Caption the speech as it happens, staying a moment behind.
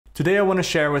Today I want to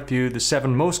share with you the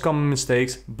 7 most common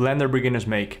mistakes Blender beginners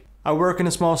make. I work in a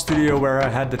small studio where I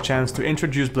had the chance to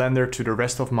introduce Blender to the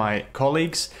rest of my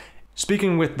colleagues.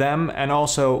 Speaking with them and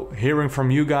also hearing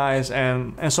from you guys,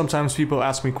 and sometimes people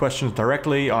ask me questions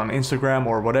directly on Instagram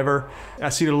or whatever. I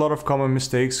see a lot of common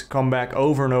mistakes come back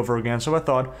over and over again, so I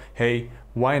thought, hey,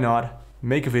 why not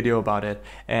make a video about it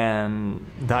and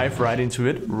dive right into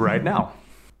it right now.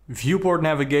 Viewport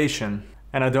navigation,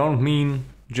 and I don't mean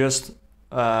just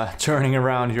turning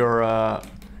around your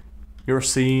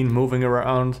scene, moving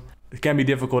around. It can be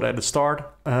difficult at the start,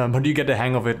 but you get the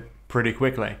hang of it pretty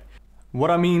quickly. What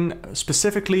I mean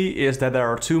specifically is that there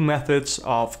are 2 methods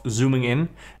of zooming in.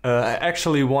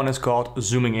 Actually, one is called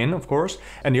zooming in, of course,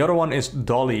 and the other one is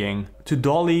dollying. To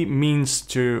dolly means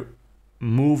to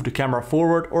move the camera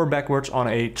forward or backwards on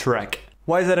a track.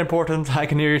 Why is that important? I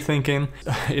can hear you thinking.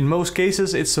 In most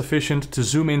cases, it's sufficient to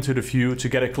zoom into the view to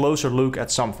get a closer look at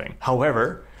something.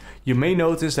 However, you may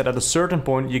notice that at a certain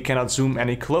point you cannot zoom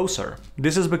any closer.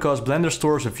 This is because Blender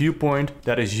stores a viewpoint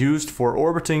that is used for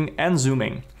orbiting and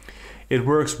zooming. It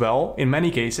works well in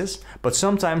many cases, but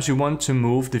sometimes you want to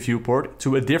move the viewport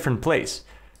to a different place.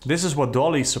 This is what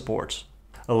dolly supports,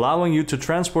 allowing you to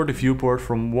transport the viewport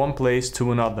from one place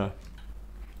to another.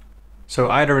 So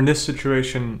either in this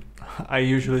situation, I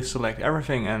usually select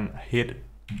everything and hit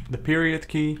the period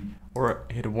key, or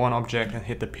hit one object and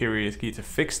hit the period key to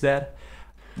fix that.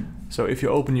 So if you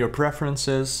open your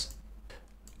preferences,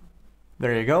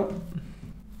 there you go.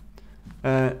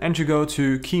 And you go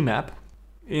to key map.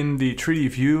 In the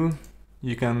 3D view,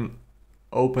 you can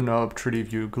open up 3D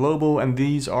view global, and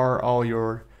these are all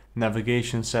your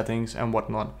navigation settings and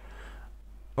whatnot.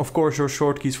 Of course, your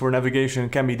shortkeys for navigation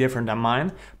can be different than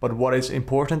mine, but what is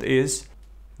important is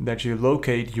that you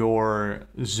locate your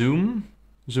zoom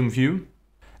view.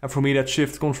 And for me, that's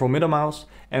Shift Control middle mouse,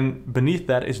 and beneath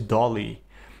that is dolly.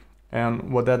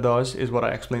 And what that does is what I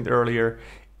explained earlier.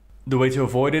 The way to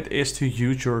avoid it is to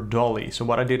use your dolly. So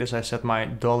what I did is I set my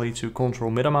dolly to Control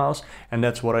middle mouse, and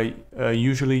that's what I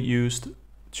usually used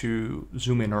to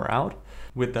zoom in or out.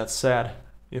 With that said,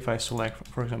 if I select,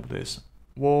 for example, this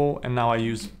wall, and now I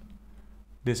use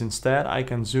this instead, I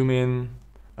can zoom in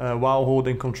while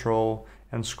holding Control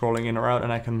and scrolling in or out,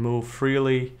 and I can move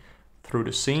freely through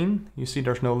the scene. You see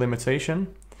there's no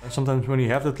limitation. Sometimes when you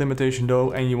have that limitation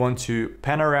though, and you want to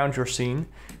pan around your scene,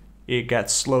 it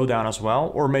gets slowed down as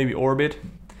well, or maybe orbit.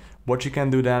 What you can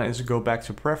do then is go back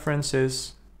to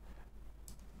preferences,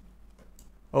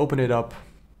 open it up,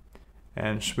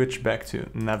 and switch back to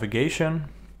navigation.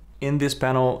 In this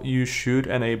panel, you should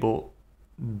enable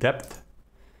depth.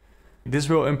 This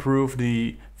will improve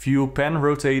the view, pan,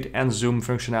 rotate, and zoom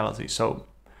functionality. So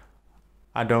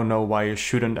I don't know why you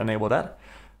shouldn't enable that.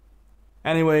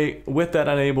 Anyway, with that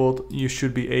enabled, you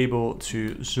should be able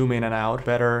to zoom in and out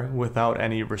better without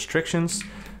any restrictions.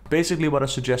 Basically, what I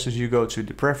suggest is you go to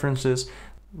the preferences,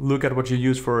 look at what you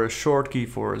use for a shortkey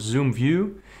for zoom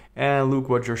view, and look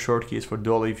what your shortkey is for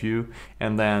dolly view,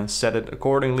 and then set it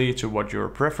accordingly to what your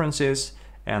preference is,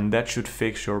 and that should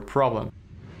fix your problem.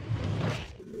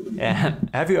 And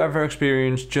have you ever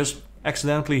experienced just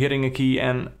accidentally hitting a key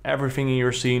and everything in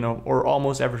your scene, or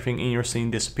almost everything in your scene,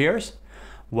 disappears?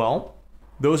 Well,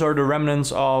 those are the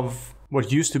remnants of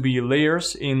what used to be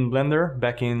layers in Blender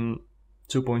back in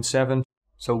 2.7.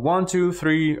 So 1, 2,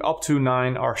 3, up to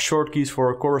 9 are shortkeys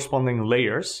for corresponding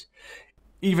layers.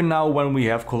 Even now when we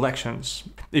have collections.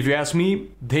 If you ask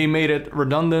me, they made it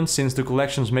redundant since the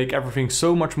collections make everything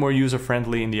so much more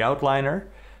user-friendly in the outliner.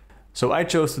 So I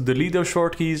chose to delete those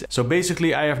shortkeys. So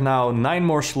basically I have now 9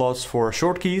 more slots for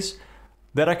shortkeys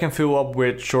that I can fill up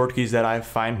with shortkeys that I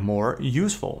find more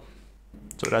useful.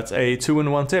 So that's a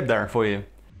 2-in-1 tip there for you.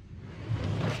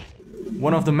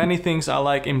 One of the many things I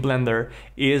like in Blender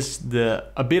is the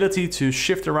ability to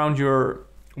shift around your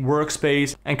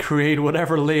workspace and create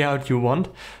whatever layout you want.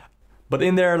 But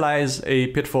in there lies a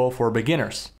pitfall for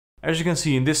beginners. As you can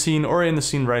see in this scene or in the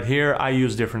scene right here, I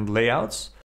use different layouts.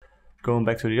 Going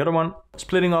back to the other one,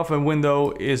 splitting off a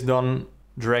window is done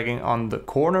dragging on the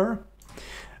corner.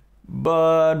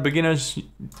 But beginners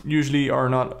usually are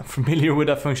not familiar with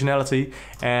that functionality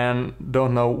and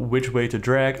don't know which way to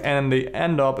drag, and they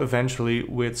end up eventually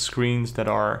with screens that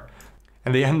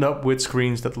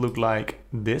look like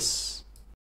this.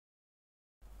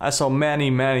 I saw many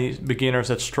beginners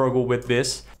that struggle with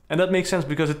this, and that makes sense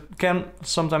because it can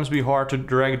sometimes be hard to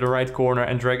drag the right corner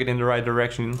and drag it in the right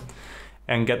direction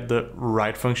and get the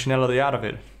right functionality out of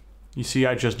it. You see,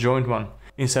 I just joined one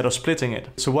instead of splitting it.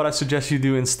 So what I suggest you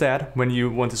do instead when you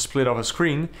want to split off a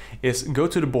screen is go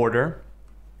to the border,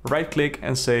 right click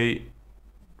and say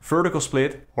vertical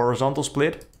split, horizontal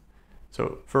split,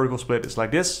 So vertical split is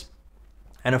like this.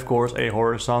 And of course, a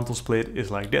horizontal split is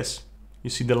like this. You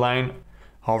see the line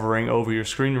hovering over your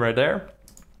screen right there.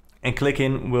 And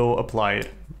clicking will apply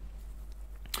it.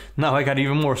 Now I got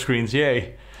even more screens,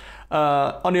 yay.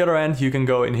 On the other end, you can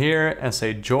go in here and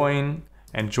say join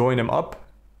and join them up.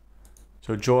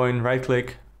 So join, right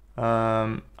click.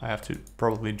 I have to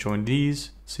probably join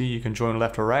these. See, you can join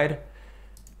left or right.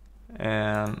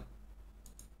 And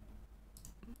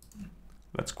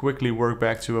let's quickly work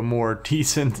back to a more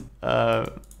decent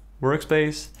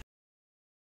workspace.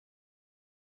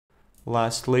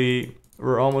 Lastly,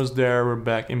 we're almost there. We're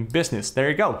back in business. There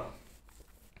you go.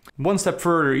 One step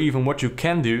further, even what you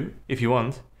can do if you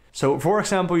want. So for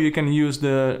example, you can use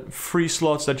the free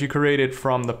slots that you created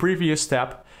from the previous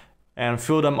step and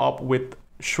fill them up with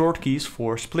short keys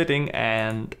for splitting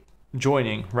and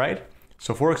joining, right?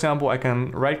 So for example, I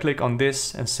can right click on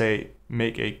this and say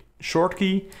make a short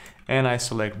key, and I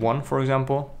select 1, for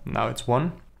example. Now it's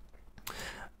 1.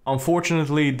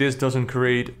 Unfortunately, this doesn't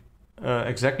create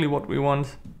exactly what we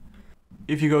want.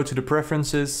 If you go to the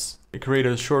preferences, it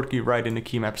created a short key right in the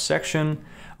key map section.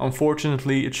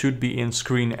 Unfortunately, it should be in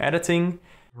screen editing.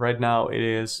 Right now it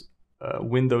is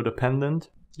window dependent.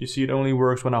 You see, it only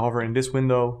works when I hover in this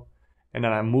window and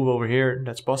then I move over here.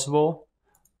 That's possible.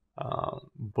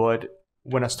 But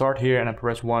when I start here and I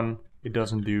press 1, it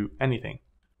doesn't do anything,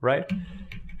 right?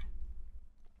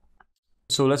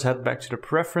 So let's head back to the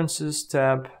preferences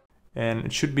tab, and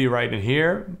it should be right in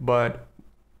here, but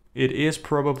it is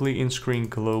probably in screen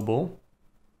global.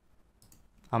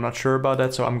 I'm not sure about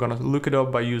that, so I'm gonna look it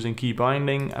up by using key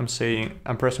binding. I'm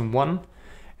pressing 1,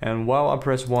 and while I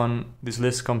press 1, this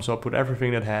list comes up with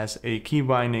everything that has a key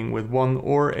binding with 1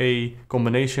 or a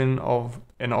combination of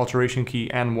an alteration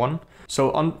key and 1.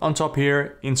 So on top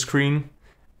here in screen,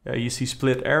 you see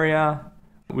split area.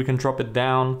 We can drop it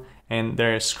down, and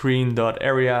there's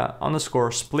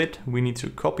screen.area_split. We need to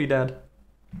copy that.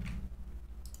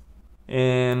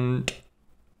 And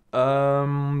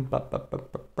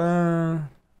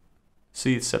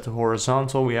see, it's set to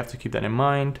horizontal. We have to keep that in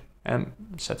mind. And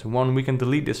set to 1. We can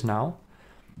delete this now.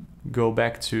 Go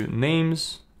back to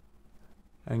names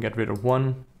and get rid of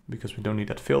 1 because we don't need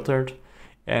that filtered.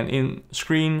 And in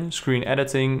screen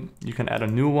editing, you can add a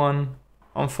new one.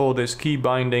 Unfold this key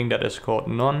binding that is called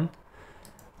none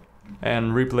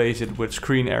and replace it with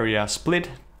screen area split.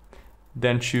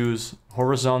 Then choose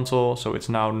horizontal, so it's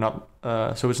now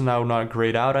not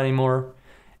grayed out anymore.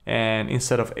 And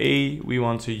instead of A, we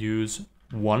want to use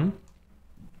 1.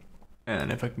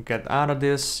 And if I can get out of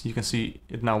this, you can see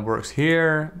it now works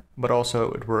here, but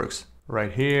also it works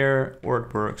right here, or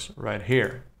it works right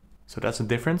here. So that's the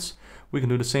difference. We can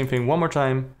do the same thing one more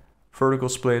time, vertical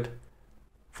split,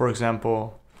 for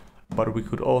example, but we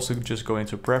could also just go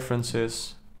into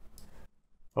preferences,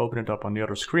 open it up on the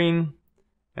other screen,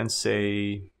 and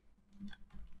say,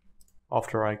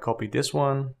 after I copy this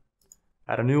one,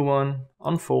 add a new one,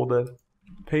 unfold it,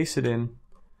 paste it in,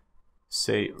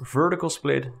 say vertical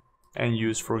split, and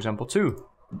use, for example, 2.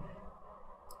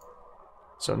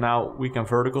 So now we can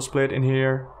vertical split in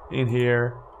here, in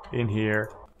here, in here.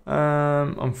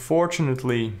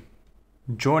 Unfortunately,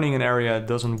 joining an area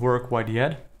doesn't work quite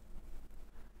yet.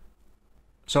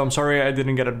 So I'm sorry I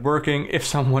didn't get it working. If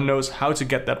someone knows how to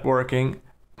get that working,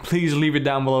 please leave it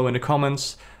down below in the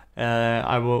comments.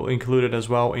 I will include it as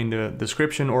well in the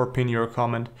description or pin your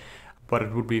comment. But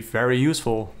it would be very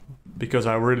useful because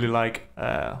I really like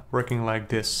working like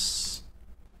this.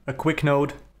 A quick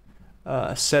note,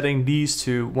 setting these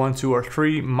to 1, 2, or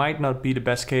 3 might not be the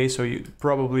best case, so you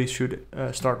probably should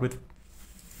start with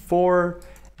 4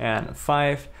 and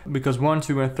 5, because 1,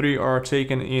 2, and 3 are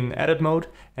taken in edit mode,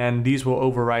 and these will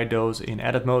override those in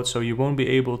edit mode, so you won't be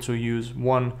able to use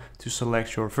 1 to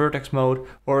select your vertex mode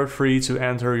or 3 to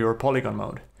enter your polygon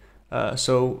mode.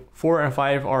 So 4 and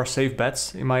 5 are safe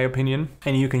bets in my opinion,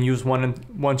 and you can use 1,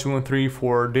 2, and 3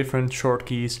 for different short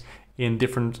keys in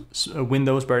different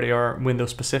windows where they are window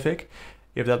specific,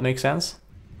 if that makes sense.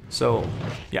 So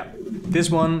yeah, this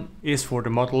one is for the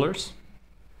modelers.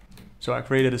 So I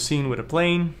created a scene with a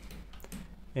plane,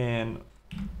 and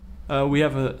we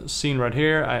have a scene right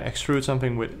here. I extrude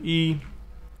something with E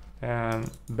and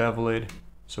bevel it,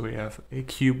 so we have a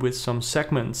cube with some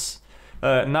segments.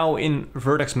 Now in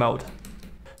vertex mode,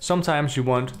 sometimes you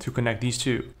want to connect these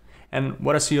two. And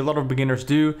what I see a lot of beginners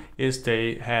do is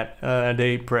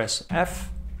they press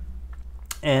F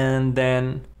and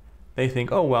then they think,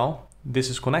 oh well, this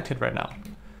is connected right now.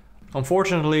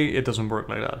 Unfortunately, it doesn't work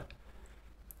like that.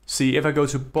 See, if I go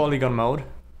to polygon mode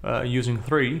using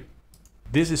 3,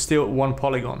 this is still one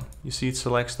polygon. You see, it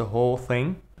selects the whole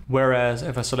thing. Whereas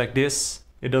if I select this,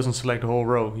 it doesn't select the whole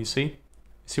row, you see?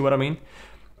 See what I mean?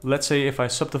 Let's say if I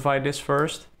subdivide this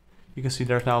first, you can see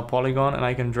there's now a polygon and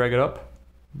I can drag it up.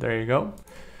 There you go.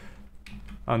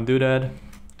 Undo that.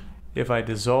 If I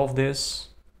dissolve this,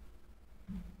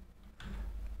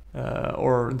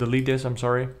 or delete this, I'm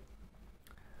sorry,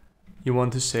 you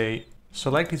want to say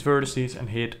select these vertices and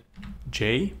hit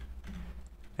J.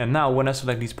 And now when I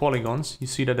select these polygons, you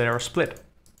see that they are split,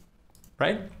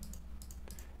 right?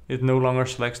 It no longer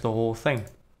selects the whole thing.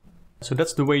 So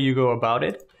that's the way you go about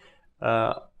it.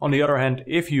 On the other hand,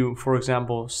 if you, for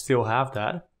example, still have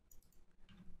that,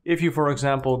 if you, for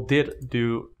example, did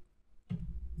do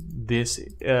this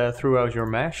throughout your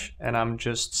mesh, and I'm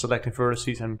just selecting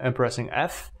vertices and pressing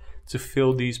F to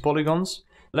fill these polygons.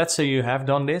 Let's say you have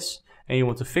done this and you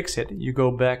want to fix it. You go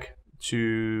back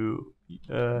to,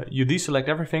 you deselect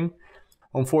everything.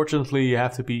 Unfortunately, you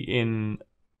have to be in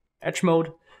edge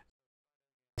mode.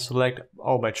 Select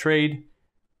all by trade,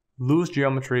 lose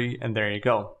geometry, and there you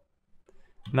go.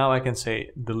 Now I can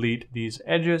say delete these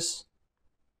edges.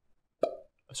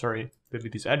 Sorry,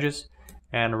 delete these edges,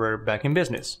 and we're back in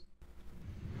business.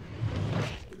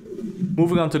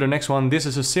 Moving on to the next one, this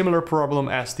is a similar problem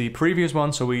as the previous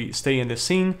one, so we stay in the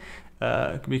scene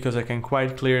because I can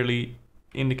quite clearly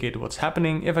indicate what's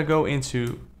happening. If I go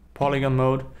into polygon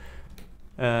mode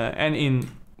and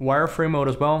in wireframe mode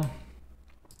as well,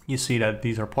 you see that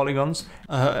these are polygons.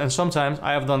 And sometimes,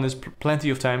 I have done this plenty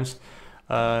of times,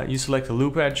 you select a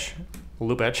loop edge,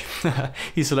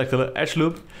 you select the edge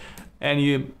loop, and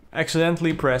you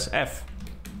accidentally press F.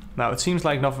 Now it seems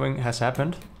like nothing has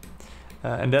happened,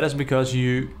 and that is because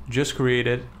you just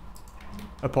created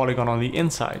a polygon on the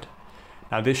inside.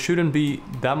 Now this shouldn't be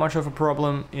that much of a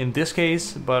problem in this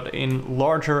case, but in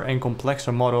larger and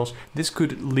complexer models, this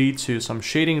could lead to some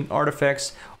shading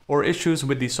artifacts or issues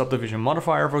with the subdivision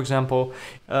modifier, for example.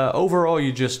 Overall,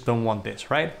 you just don't want this,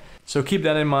 right? So keep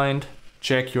that in mind.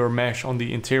 Check your mesh on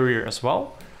the interior as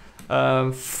well.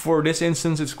 For this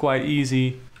instance, it's quite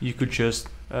easy. You could just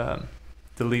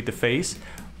delete the face.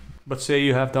 But say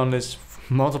you have done this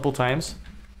multiple times,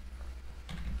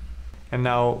 and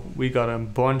now we got a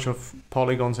bunch of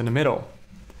polygons in the middle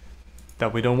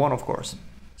that we don't want, of course.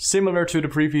 Similar to the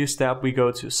previous step, we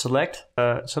go to select,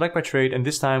 select by trade, and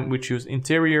this time we choose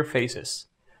interior faces.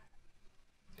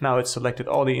 Now it's selected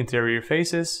all the interior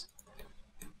faces.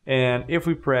 And if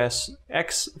we press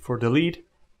X for delete,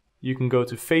 you can go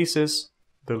to faces,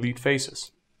 delete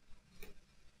faces.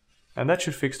 And that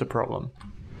should fix the problem.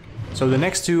 So the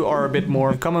next two are a bit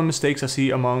more common mistakes I see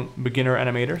among beginner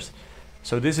animators.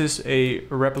 So this is a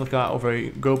replica of a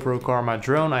GoPro Karma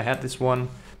drone. I had this one,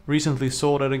 recently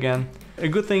sold it again. A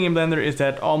good thing in Blender is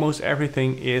that almost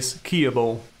everything is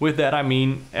keyable. With that I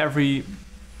mean every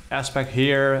aspect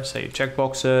here, say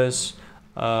checkboxes,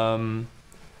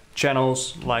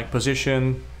 channels like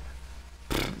position,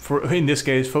 for in this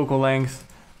case focal length,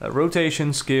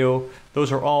 rotation, scale,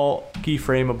 those are all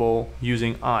keyframeable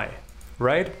using I,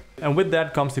 right? And with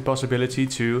that comes the possibility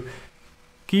to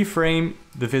keyframe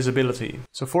the visibility.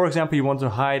 So for example, you want to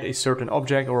hide a certain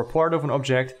object or a part of an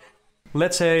object.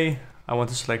 Let's say I want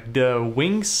to select the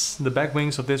wings, the back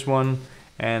wings of this one,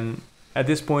 and at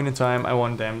this point in time I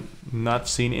want them not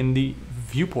seen in the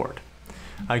viewport.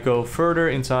 I go further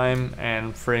in time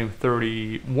and frame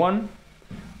 31,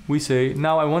 we say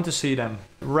now I want to see them.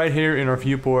 Right here in our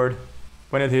viewport,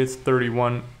 when it hits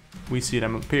 31, we see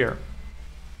them appear.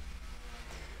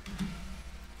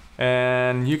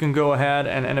 And you can go ahead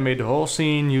and animate the whole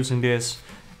scene using this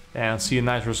and see a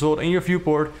nice result in your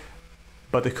viewport.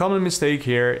 But the common mistake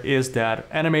here is that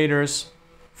animators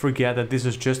forget that this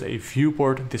is just a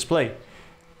viewport display.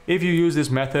 If you use this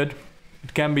method,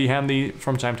 it can be handy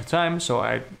from time to time, so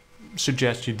I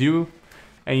suggest you do.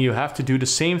 And you have to do the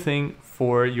same thing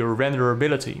for your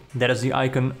renderability. That is the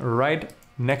icon right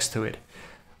next to it.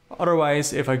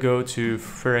 Otherwise, if I go to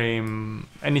frame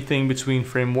anything between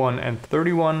frame 1 and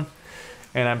 31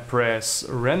 and I press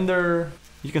render,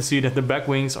 you can see that the back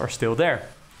wings are still there.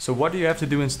 So what you have to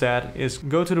do instead is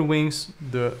go to the wings,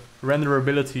 the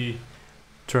renderability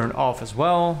turn off as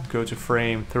well, go to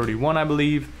frame 31 I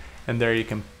believe, and there you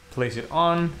can place it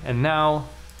on. And now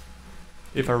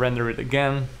if I render it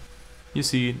again, you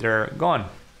see they're gone.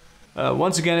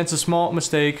 Once again, it's a small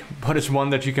mistake, but it's one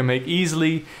that you can make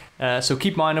easily. So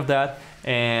keep mind of that,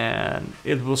 and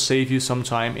it will save you some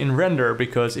time in render,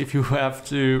 because if you have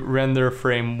to render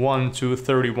frame 1 to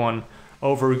 31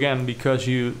 over again because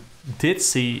you did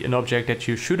see an object that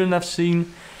you shouldn't have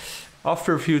seen,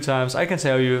 after a few times I can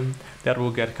tell you that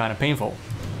will get kind of painful.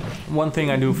 One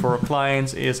thing I do for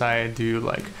clients is I do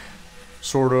like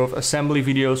sort of assembly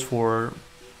videos for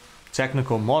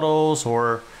technical models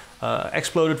or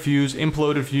exploded views,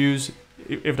 imploded views.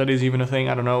 if that is even a thing,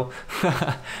 I don't know.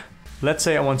 Let's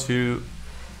say I want to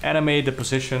animate the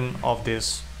position of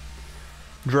this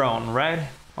drone, right?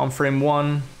 On frame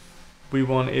 1, we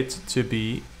want it to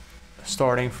be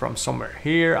starting from somewhere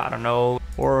here, I don't know,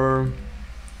 or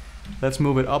let's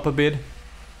move it up a bit,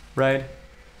 right?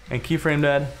 And keyframe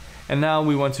that. And now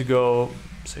we want to go,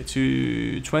 say,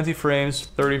 to 20 frames,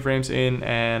 30 frames in,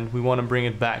 and we want to bring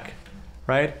it back,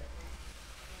 right?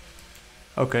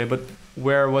 Okay, but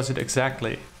where was it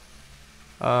exactly?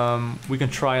 We can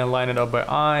try and line it up by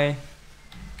eye,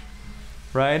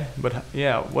 right? But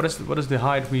yeah, what is the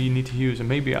height we need to use? And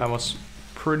maybe I was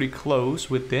pretty close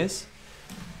with this.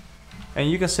 And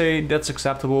you can say that's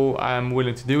acceptable, I'm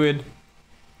willing to do it,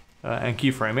 and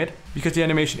keyframe it, because the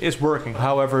animation is working.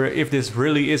 However, if this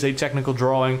really is a technical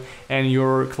drawing and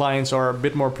your clients are a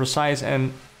bit more precise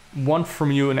and want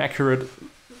from you an accurate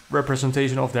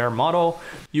representation of their model,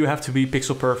 you have to be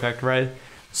pixel perfect, right?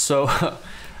 So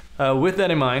with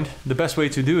that in mind, the best way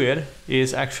to do it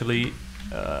is actually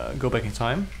go back in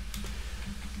time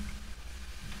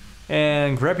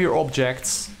and grab your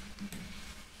objects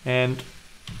and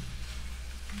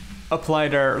apply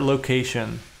their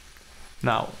location.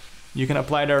 Now, you can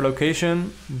apply their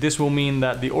location. This will mean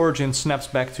that the origin snaps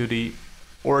back to the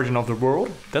origin of the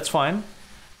world. That's fine.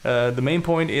 The main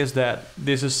point is that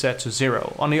this is set to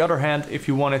 0. On the other hand, if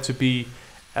you want it to be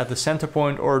at the center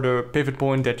point or the pivot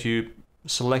point that you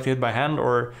selected by hand,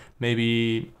 or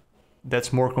maybe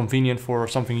that's more convenient for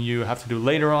something you have to do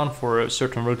later on for a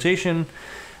certain rotation,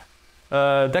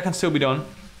 that can still be done.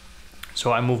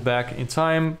 So I move back in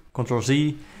time, Ctrl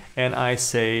Z, and I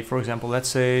say, for example, let's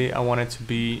say I want it to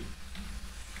be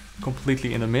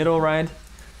completely in the middle, right?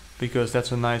 Because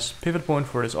that's a nice pivot point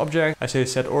for this object. I say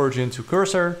set origin to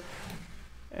cursor,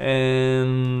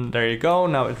 and there you go.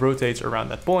 Now it rotates around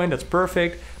that point, that's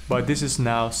perfect. But this is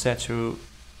now set to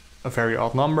a very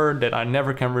odd number that I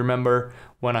never can remember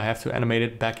when I have to animate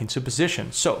it back into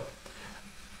position. So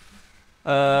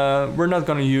we're not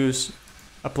gonna use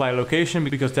apply location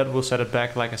because that will set it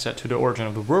back, like I said, to the origin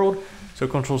of the world. So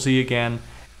Ctrl Z again,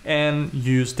 and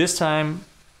use this time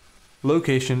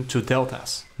location to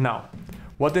deltas. Now,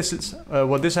 what this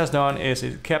has done is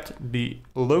it kept the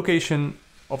location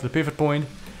of the pivot point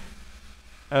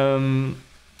and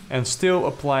still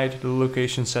applied the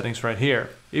location settings right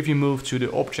here. If you move to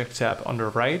the object tab on the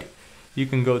right, you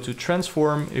can go to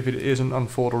transform. If it isn't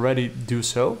unfold already, do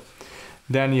so.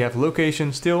 Then you have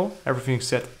location still, everything's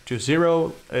set to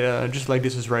 0, just like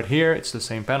this is right here. It's the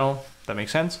same panel, that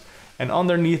makes sense. And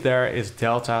underneath there is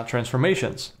delta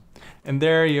transformations. And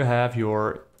there you have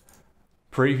your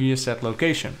previous set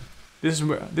location. This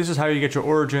is how you get your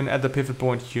origin at the pivot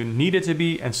point you need it to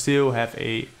be and still have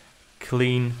a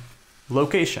clean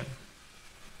location.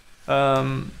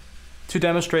 To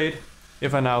demonstrate,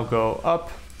 if I now go up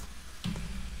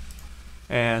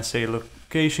and say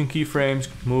location keyframes,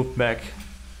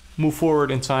 move forward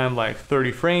in time like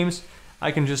 30 frames,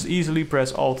 I can just easily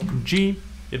press Alt G.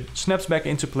 It snaps back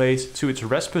into place to its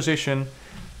rest position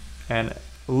and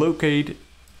locate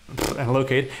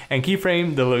and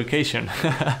keyframe the location.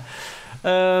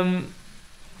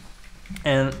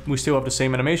 And we still have the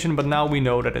same animation, but now we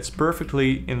know that it's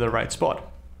perfectly in the right spot.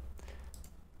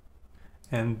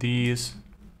 And these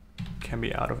can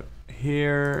be out of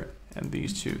here, and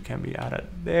these two can be added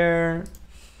there.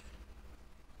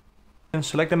 And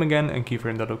select them again and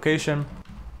keyframe the location.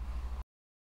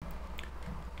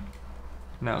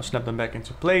 Now snap them back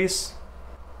into place.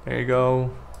 There you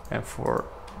go. And for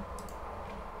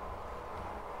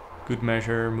good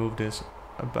measure, move this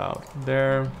about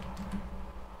there.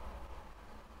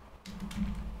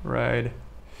 Right.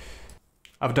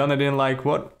 I've done it in like,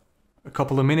 what? A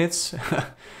couple of minutes.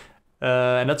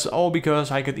 And that's all because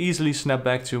I could easily snap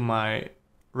back to my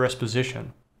rest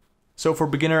position. So for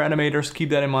beginner animators, keep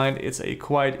that in mind. It's a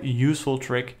quite useful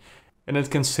trick and it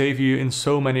can save you in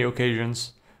so many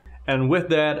occasions. And with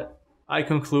that, I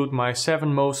conclude my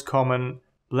 7 most common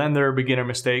Blender beginner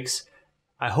mistakes.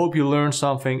 I hope you learned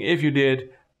something. If you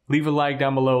did, leave a like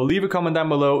down below. Leave a comment down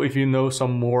below if you know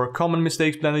some more common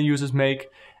mistakes Blender users make.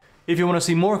 If you want to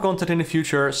see more content in the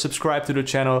future, subscribe to the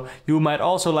channel. You might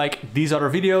also like these other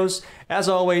videos. As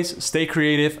always, stay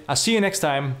creative. I'll see you next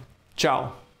time.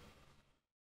 Ciao.